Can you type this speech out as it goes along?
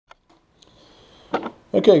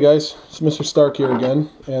Okay guys, it's Mr. Stark here again,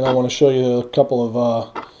 and I want to show you a couple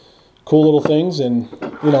of cool little things and,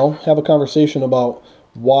 have a conversation about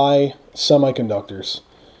why semiconductors.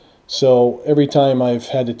 So every time I've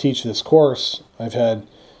had to teach this course, I've had,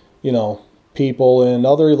 people and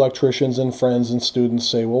other electricians and friends and students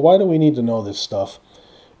say, well, why do we need to know this stuff?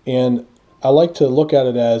 And I like to look at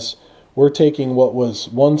it as we're taking what was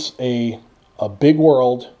once a big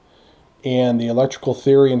world and the electrical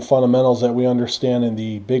theory and fundamentals that we understand in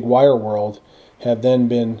the big wire world have then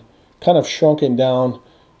been kind of shrunken down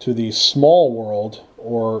to the small world,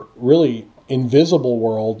 or really invisible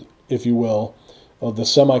world, if you will, of the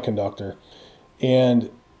semiconductor.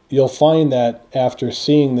 And you'll find that after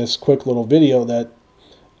seeing this quick little video that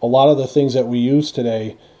a lot of the things that we use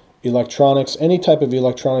today, electronics, any type of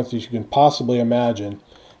electronics that you can possibly imagine,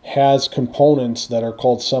 has components that are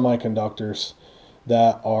called semiconductors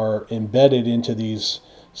that are embedded into these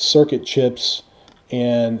circuit chips,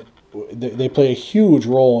 and they play a huge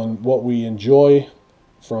role in what we enjoy,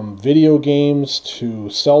 from video games to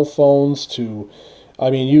cell phones to,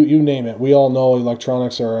 you name it. We all know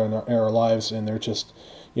electronics are in our lives, and they're just,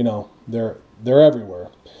 they're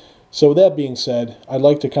everywhere. So with that being said, I'd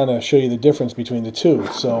like to kind of show you the difference between the two.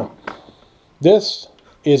 So this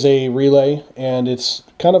is a relay, and it's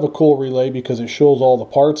kind of a cool relay because it shows all the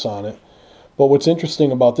parts on it. But what's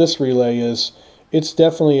interesting about this relay is it's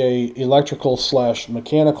definitely a electrical /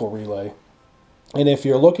 mechanical relay. And if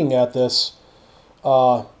you're looking at this,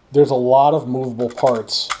 there's a lot of movable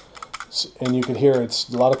parts. And you can hear it's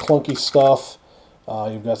a lot of clunky stuff.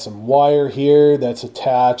 You've got some wire here that's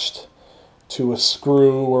attached to a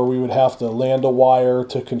screw where we would have to land a wire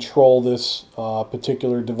to control this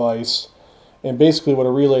particular device. And basically what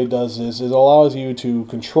a relay does is it allows you to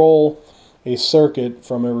control a circuit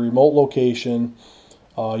from a remote location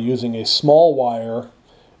using a small wire,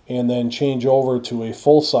 and then change over to a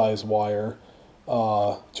full-size wire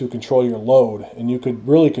to control your load. And you could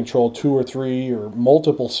really control 2 or 3 or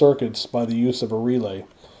multiple circuits by the use of a relay.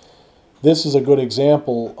 This is a good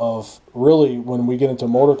example of really, when we get into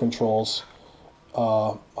motor controls,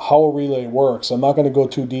 how a relay works. I'm not going to go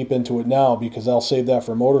too deep into it now because I'll save that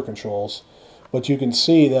for motor controls. But you can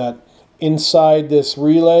see that inside this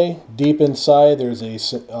relay, deep inside, there's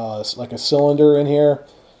like a cylinder in here.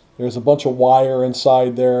 There's a bunch of wire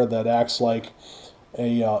inside there that acts like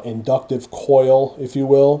a inductive coil, if you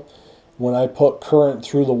will. When I put current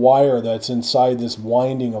through the wire that's inside this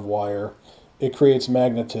winding of wire, it creates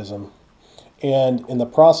magnetism. And in the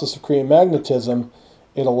process of creating magnetism,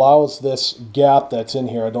 it allows this gap that's in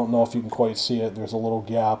here. I don't know if you can quite see it. There's a little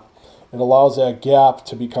gap. It allows that gap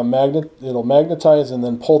to become magnet. It'll magnetize and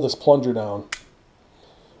then pull this plunger down,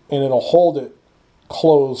 and it'll hold it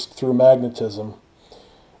closed through magnetism.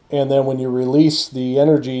 And then when you release the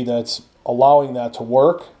energy that's allowing that to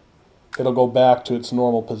work, it'll go back to its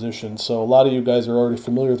normal position. So a lot of you guys are already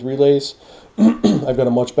familiar with relays. I've got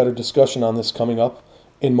a much better discussion on this coming up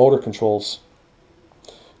in motor controls.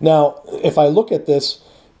 Now, if I look at this,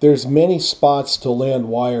 there's many spots to land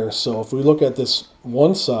wires. So if we look at this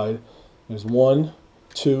one side, there's 1,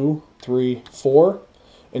 2, 3, 4,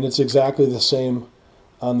 and it's exactly the same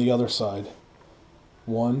on the other side.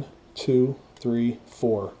 1, 2, 3,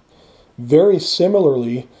 4. Very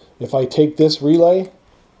similarly, if I take this relay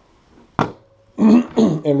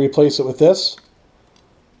and replace it with this,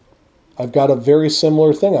 I've got a very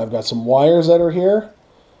similar thing. I've got some wires that are here,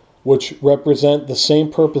 which represent the same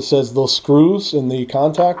purpose as those screws in the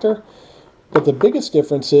contactor. But the biggest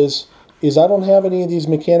difference is I don't have any of these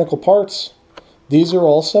mechanical parts. These are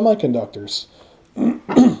all semiconductors.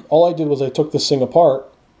 All I did was I took this thing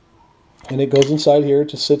apart, and it goes inside here. It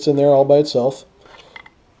just sits in there all by itself.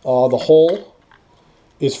 The hole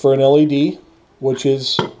is for an LED, which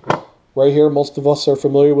is right here. Most of us are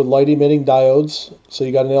familiar with light emitting diodes. So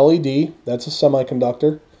you got an LED, that's a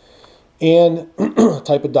semiconductor, and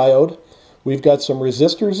type of diode. We've got some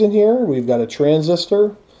resistors in here. We've got a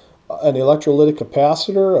transistor, an electrolytic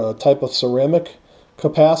capacitor, a type of ceramic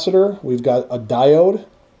capacitor. We've got a diode,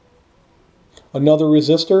 another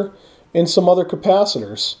resistor, and some other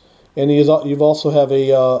capacitors. And you've also have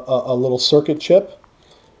a little circuit chip,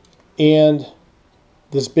 and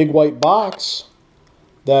this big white box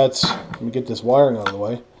that's, let me get this wiring out of the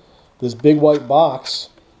way. This big white box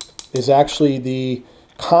is actually the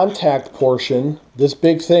contact portion. This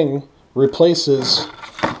big thing replaces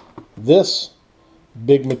this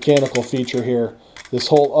big mechanical feature here. This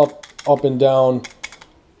whole up and down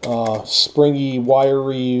springy,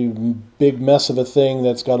 wiry, big mess of a thing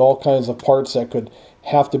that's got all kinds of parts that could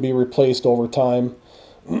have to be replaced over time.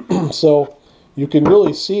 So you can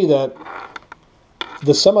really see that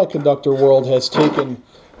the semiconductor world has taken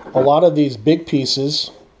a lot of these big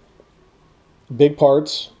pieces, big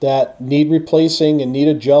parts that need replacing and need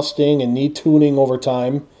adjusting and need tuning over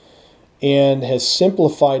time, and has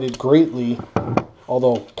simplified it greatly,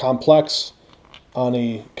 although complex on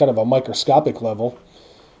a kind of a microscopic level,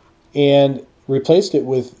 and replaced it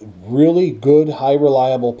with really good, high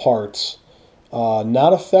reliable parts,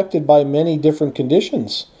 not affected by many different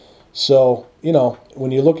conditions. So, you know,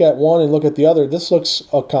 when you look at one and look at the other, this looks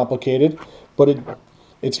complicated, but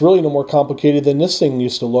it's really no more complicated than this thing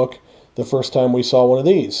used to look the first time we saw one of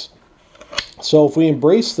these. So if we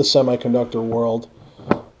embrace the semiconductor world,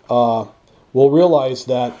 we'll realize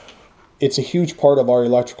that it's a huge part of our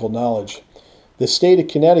electrical knowledge. The state of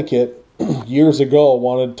Connecticut years ago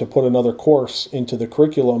wanted to put another course into the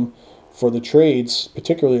curriculum for the trades,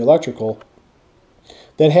 particularly electrical,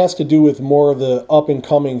 that has to do with more of the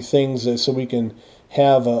up-and-coming things, so we can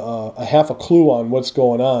have a half a clue on what's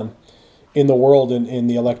going on in the world, in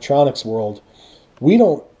the electronics world. We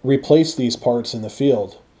don't replace these parts in the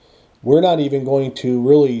field. We're not even going to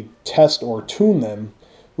really test or tune them.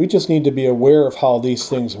 We just need to be aware of how these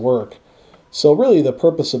things work. So really the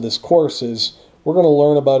purpose of this course is we're going to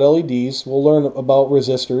learn about LEDs, we'll learn about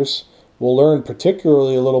resistors, we'll learn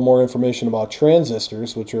particularly a little more information about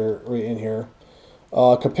transistors, which are right in here.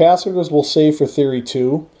 Capacitors we'll save for Theory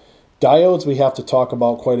 2. Diodes we have to talk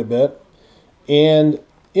about quite a bit. And,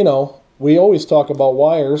 you know, we always talk about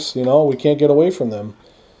wires, you know, we can't get away from them.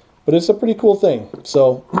 But it's a pretty cool thing.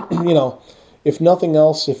 So, you know, if nothing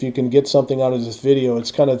else, if you can get something out of this video,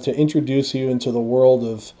 it's kind of to introduce you into the world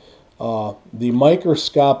of the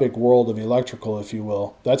microscopic world of electrical, if you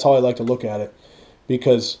will. That's how I like to look at it.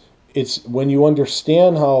 Because it's when you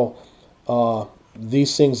understand how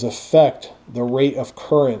these things affect the rate of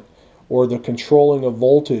current or the controlling of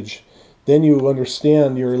voltage, then you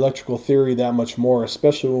understand your electrical theory that much more,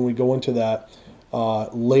 especially when we go into that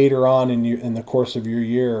later on in the course of your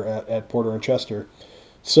year at Porter and Chester.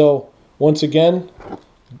 So once again,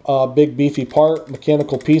 big beefy part,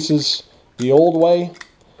 mechanical pieces the old way.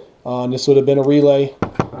 This would have been a relay.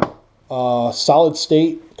 Solid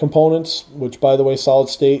state components, which by the way, solid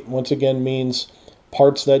state once again means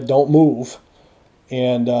parts that don't move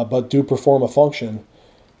and but do perform a function.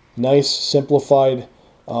 Nice simplified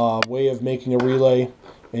way of making a relay,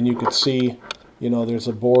 and you could see, you know, there's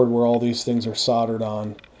a board where all these things are soldered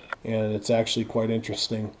on, and it's actually quite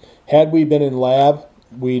interesting. Had we been in lab,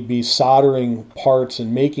 we'd be soldering parts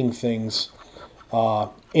and making things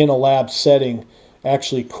in a lab setting.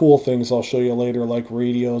 Actually cool things I'll show you later, like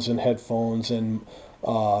radios and headphones and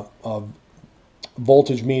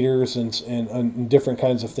voltage meters and different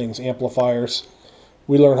kinds of things, amplifiers.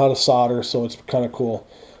 We learn how to solder, so it's kind of cool.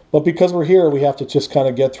 But because we're here, we have to just kind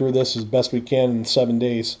of get through this as best we can in 7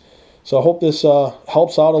 days. So I hope this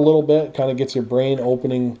helps out a little bit, kind of gets your brain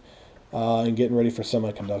opening and getting ready for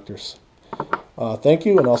semiconductors. Thank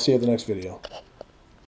you, and I'll see you at the next video.